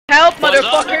Help,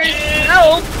 motherfuckers!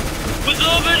 Help! What's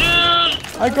up,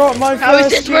 bitches? I got my How is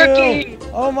first this kill. working?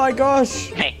 Oh my gosh.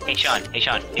 Hey, Sean. Hey,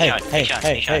 Sean.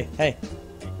 Hey.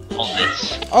 Hold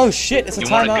this. Oh shit, it's a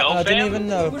You wanna timeout go, and I didn't fam? even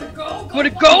know. Wanna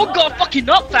go? Go fucking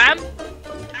up, fam!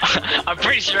 I'm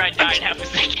pretty sure I died half a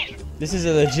second. This is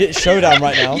a legit showdown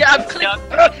right now. Yeah, I'm clean.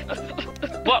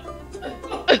 What?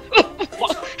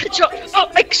 Shot. Oh,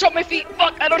 I shot my feet.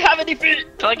 Fuck, I don't have any feet. I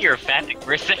feel like you're a fat thing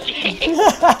for a second.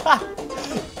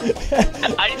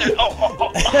 I just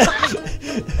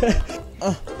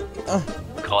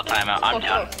Call a timeout. I'm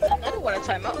down. I don't want a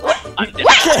timeout. I'm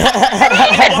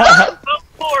down.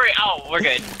 Oh, we're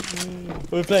good.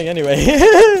 We're playing anyway.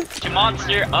 It's a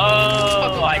monster.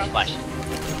 Oh, I splashed.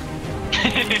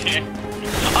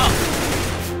 Oh.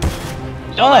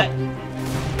 Don't let.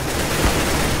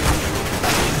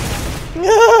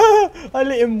 I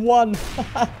lit him one.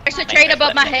 There's a train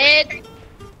above my head.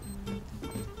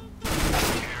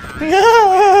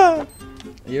 Are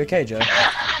you okay, Joe?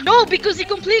 No, because he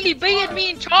completely baited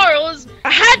me and Charles.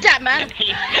 I had that, man.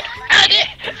 He had it.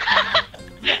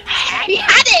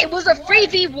 It was a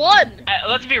 3v1.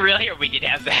 Let's be real here. We did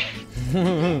have that.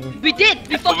 We did.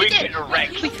 We fucking did.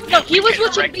 No, he was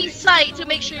watching B site to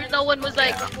make sure no one was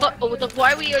like,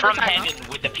 why are we From heaven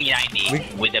with the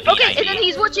P90. With the P90. Okay, and then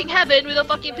he's watching heaven with a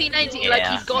fucking P90, like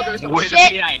he's God or some with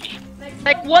shit. the P90.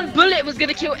 Like one bullet was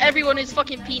gonna kill everyone in his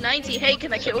fucking P90. Hey,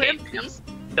 can I kill him, please?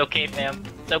 It's okay, fam.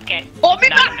 It's okay. Hold me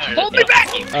back! Hold me back!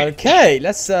 Okay,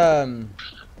 let's Nobody's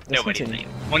continue. leaving.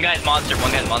 One guy's monster,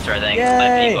 I think.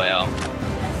 Yay!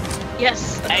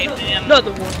 Yes. Hey, fam.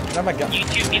 Another one. Oh my god.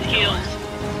 YouTube gets kills.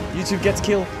 YouTube gets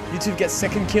kill. YouTube gets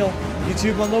second kill.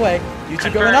 YouTube on the way. YouTube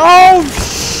Confirm. going. Oh!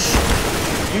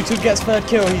 YouTube gets third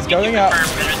kill. He's going up.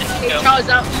 Hey, Charles,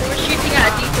 out. You were shooting at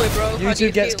a decoy, bro. How do you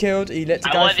YouTube gets feel? killed. He let the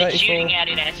I guy wasn't 34. shooting at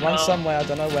it as One well. somewhere. I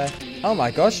don't know where. Oh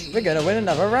my gosh. We're gonna win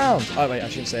another round. Oh wait, I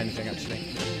shouldn't say anything actually.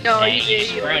 No, Hey, you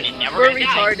did. you ruined it. Now We're we're gonna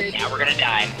die. retarded. Now we're gonna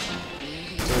die.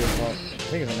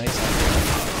 Think of an ace.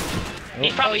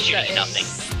 He's probably Oh, shooting he's nothing.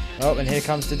 Oh, and here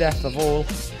comes the death of all.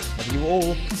 Of you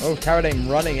all. Oh, Caradame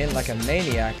running in like a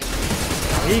maniac.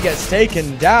 He gets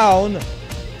taken down.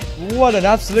 What an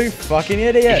absolute fucking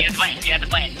idiot. You have to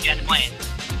plan.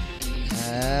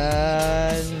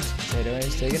 And Potato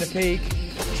is taking a peek.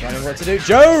 He's running what to do.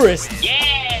 Joe Wrist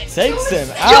Yeah! takes him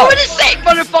Joe out. in the safe,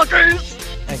 motherfuckers!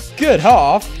 A good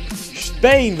half.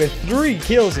 Spain with 3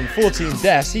 kills and 14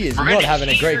 deaths. He is not having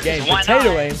a great game. Why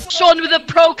Potato not? aim. Sean with a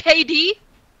pro KD.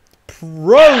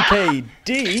 Pro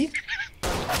KD.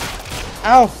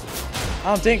 Ow.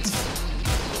 I'm dinked.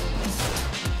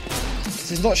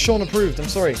 This is not Sean approved. I'm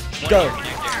sorry. Go.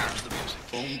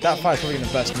 That fire's probably going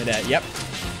to burst midair. Yep.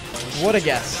 What a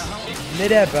guess.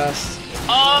 Midair burst.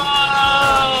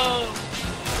 Oh!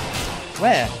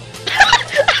 Where?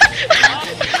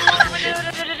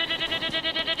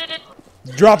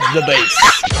 Drop the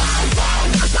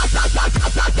bass.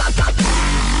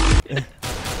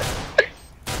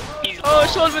 Oh,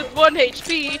 Sean with 1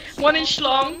 HP, 1 inch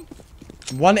long.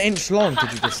 1 inch long,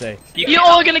 did you just say? You're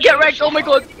all gonna get wrecked. Oh my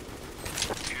god.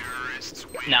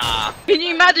 Nah. Can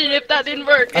you imagine if that didn't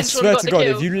work? I and Sean swear got to the God,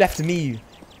 kill? if you left me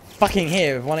fucking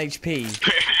here with 1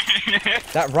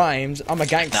 HP, that rhymes. I'm a Nah,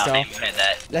 gangster. man, play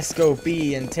that. Let's go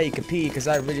B and take a pee, because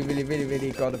I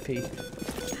really gotta pee.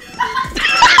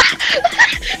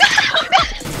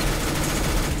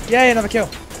 Yay, another kill.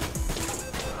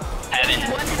 Heaven.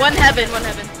 One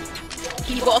heaven.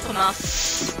 He got from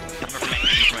us.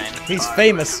 He's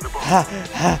famous. Ha,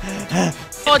 ha, ha.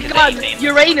 Oh god,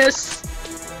 Uranus.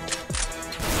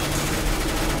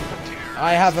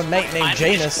 I have a mate named I'm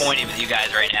Janus. disappointed with you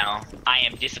guys right now. I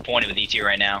am disappointed with you two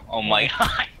right now. Oh my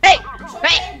god. Hey,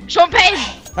 Sean Payne.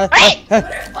 Hey,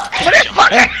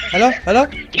 motherfucker. Hello?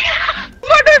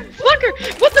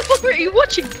 Motherfucker. What the fuck were you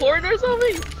watching? Porn or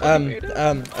something?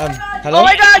 Hello? Oh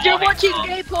my god, you're watching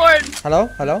gay porn. Hello?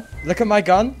 Look at my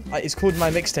gun. It's called my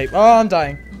mixtape. Oh, I'm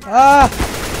dying. Ah!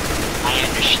 I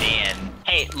understand.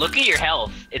 Hey, look at your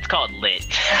health. It's called lit.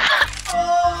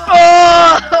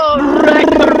 Oh,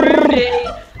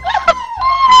 Rackaroonie.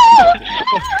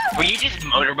 Were you just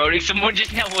motorboating someone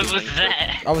just now? What was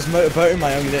that? I was motorboating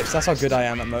my own lips. That's how good I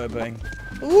am at motorboating.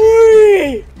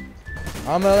 Whee!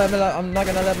 I'm not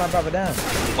gonna let my brother down.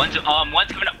 One's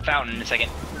coming up fountain in a second.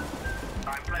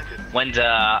 One's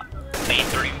main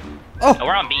 3. Oh! Oh,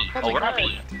 we're on B. Oh Oh, my we're on God.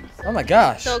 B. Oh my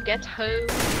gosh. So get home.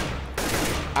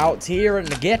 Out here in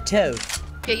the ghetto.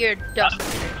 Get your dust.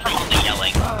 Probably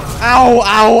yelling.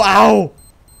 Ow!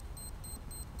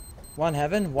 One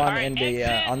heaven, one Alright, in the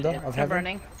under of I'm heaven.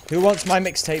 running. Who wants my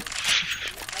mixtape?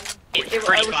 It's I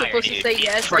pretty was fire, supposed to dude. say It's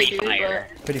yes, I pretty do, fire.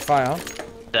 Pretty fire.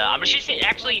 I'm just gonna say,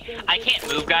 actually, I can't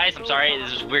move, guys. I'm sorry.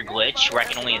 This is a weird glitch where I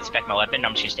can only inspect my weapon.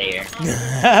 I'm just gonna stay here.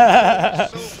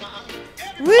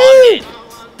 Woo!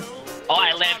 Oh,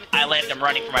 I lived. I'm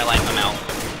running for my life. I'm out.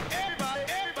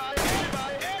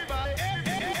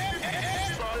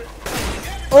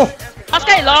 Oh! That's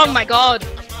guy long, my god.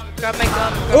 Grab my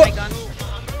gun, grab my gun.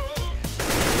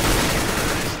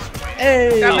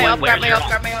 Hey! Grab me Oh, up, grab me up,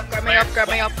 grab me up, grab me up, grab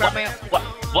me up, grab me up. What?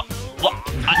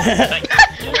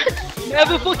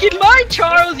 Never fucking mind,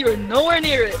 Charles. You're nowhere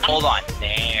near it. Hold on.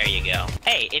 There you go.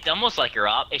 Hey, it's almost like you're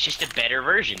up. It's just a better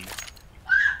version.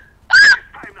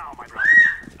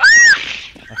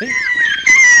 I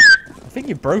think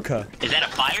you broke her. Is that a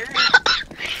fire?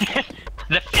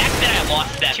 The fact that I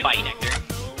lost that fight, Hector.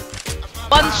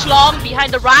 One schlong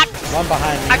behind the rack. One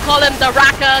behind I me. call him the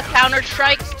Raka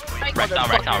Counter-Strike. Racks on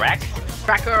racks on racks.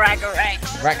 Raka,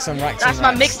 racks. Racks on racks That's on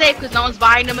my racks. mixtape because no one's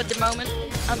buying them at the moment.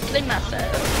 I'm killing myself.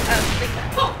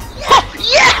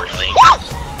 Yeah! Really?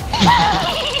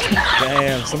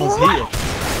 Damn, someone's heated.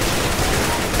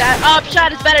 That op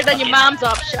shot is better than your mom's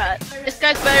op shot. This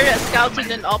guy's better at scouting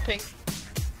than opping.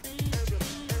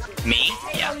 Me?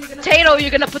 Yeah. Potato,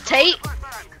 you're gonna potate?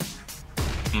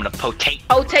 I'm gonna potate.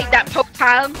 Potate that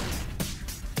potan.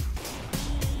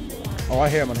 Oh, I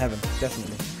hear him on heaven,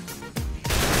 definitely.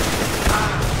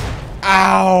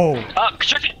 Ow!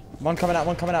 Construction! One coming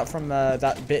out from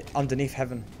that bit underneath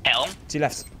heaven. Hell. To your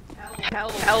left.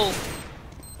 Hell. Oh,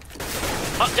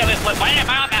 why did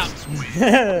I out?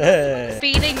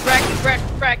 Feeding,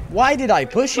 wreck. Why did I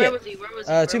push Where it? was he? Where was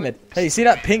he? Two mid. Hey, you see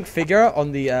that pink figure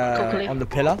on the Quickly.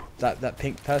 pillar? That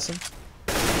pink person?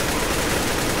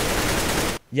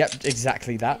 Yep,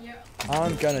 exactly that.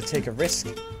 I'm gonna take a risk,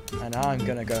 and I'm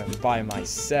gonna go and buy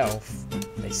myself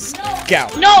a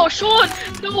scout. No, Sean!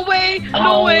 No way!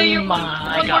 No way! You're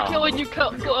my one more God. kill and you go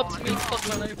up to me. Fuck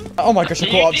my life. Oh my gosh, I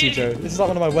caught up to you, Joe. This is like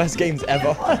one of my worst games ever.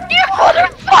 You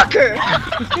motherfucker!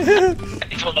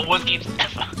 It's one of the worst games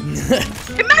ever.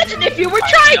 Imagine if you were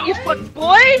trying, you fuck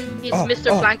boy! He's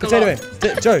Mr. Flank Potato in.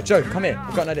 Joe, come here.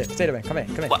 I've got an idea. Potato in. Come here.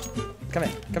 What? Come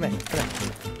here.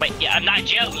 Wait, yeah, I'm not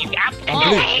Joe. You got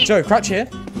Blue. Joe, crouch here.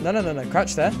 No.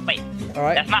 Crouch there. Wait,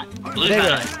 Alright. that's not blue. There we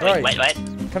Not. go. Alright. Wait.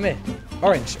 Come here.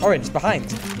 Orange,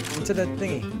 behind. Into the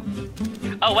thingy.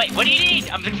 Oh wait, what do you need?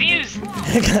 I'm confused.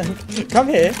 Come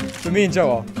here, where me and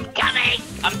Joe are. Coming.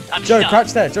 I'm Joe, stuck.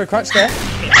 crouch there. Joe, crouch there.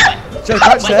 Joe,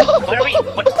 crouch there. What are we?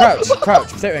 What?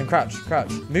 Crouch. Potato in, crouch.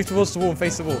 Move towards the wall and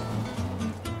face the wall.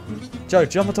 Joe,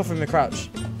 jump on top of him and crouch.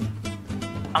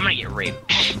 I'm gonna get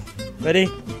raped. Ready?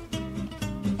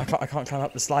 I can't climb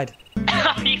up the slide.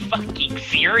 Are you fucking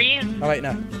serious? Oh wait,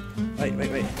 no.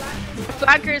 Wait.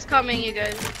 Flanker is coming, you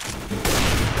guys.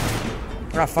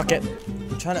 Ah, fuck it.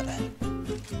 I'm trying to. Hang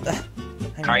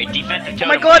on. Alright, defensive totem. Oh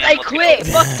my god, I Let's quit!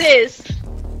 Fuck this!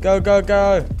 Go.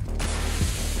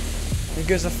 Who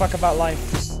gives a fuck about life?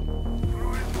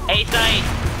 Hey, side.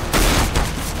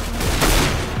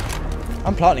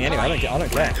 I'm planting anyway. I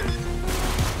don't care.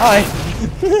 Hi.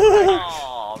 Oh.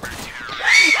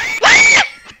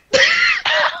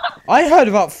 I heard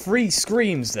about 3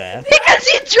 screams there. Because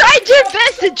you tried your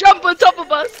best to jump on top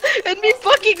of us, and we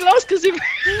fucking lost because you.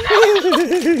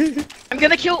 I'm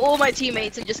gonna kill all my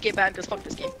teammates and just get banned because fuck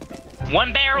this game.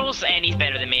 1 barrels, and he's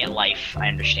better than me at life. I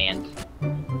understand.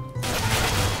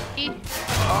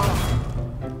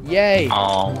 Yay.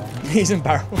 Oh. He's in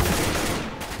barrel.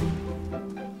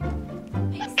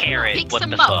 Carrot, Pick what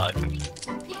some the up. fuck?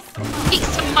 Pick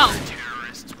some out.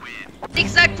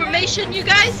 Zigzag formation, you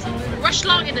guys. Rush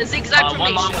long in a zigzag One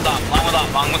formation. long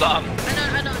was up.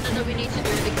 I know. We need to do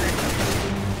a zigzag.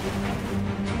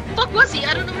 Fuck was he?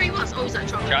 I don't know where he was. Oh, he's at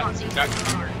Trump. I can't see. Go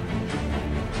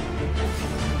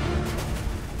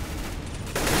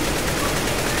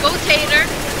Taylor.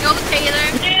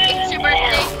 It's your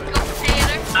birthday. Go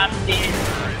Taylor. I'm dead.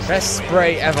 Best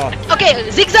spray ever. Okay,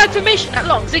 zigzag formation. Not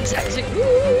long. Zigzag.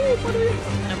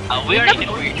 We already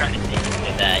know what you're trying to say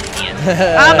with that, Ian.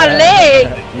 I'm a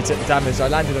leg. You took the damage. I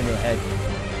landed on your head.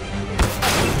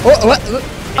 Oh, what?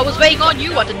 I was waiting on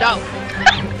you at the down.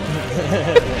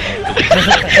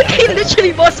 He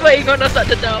literally was waiting on us at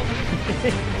the down.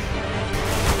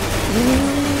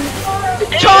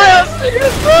 Charles!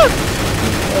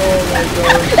 Oh my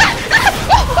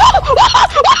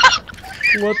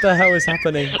god. What the hell is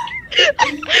happening?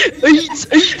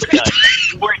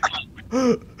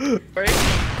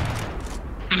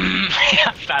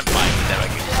 I'm fine with that.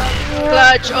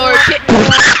 Clutch or kick.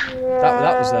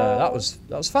 That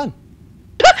was fun.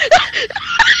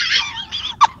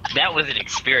 That was an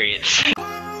experience.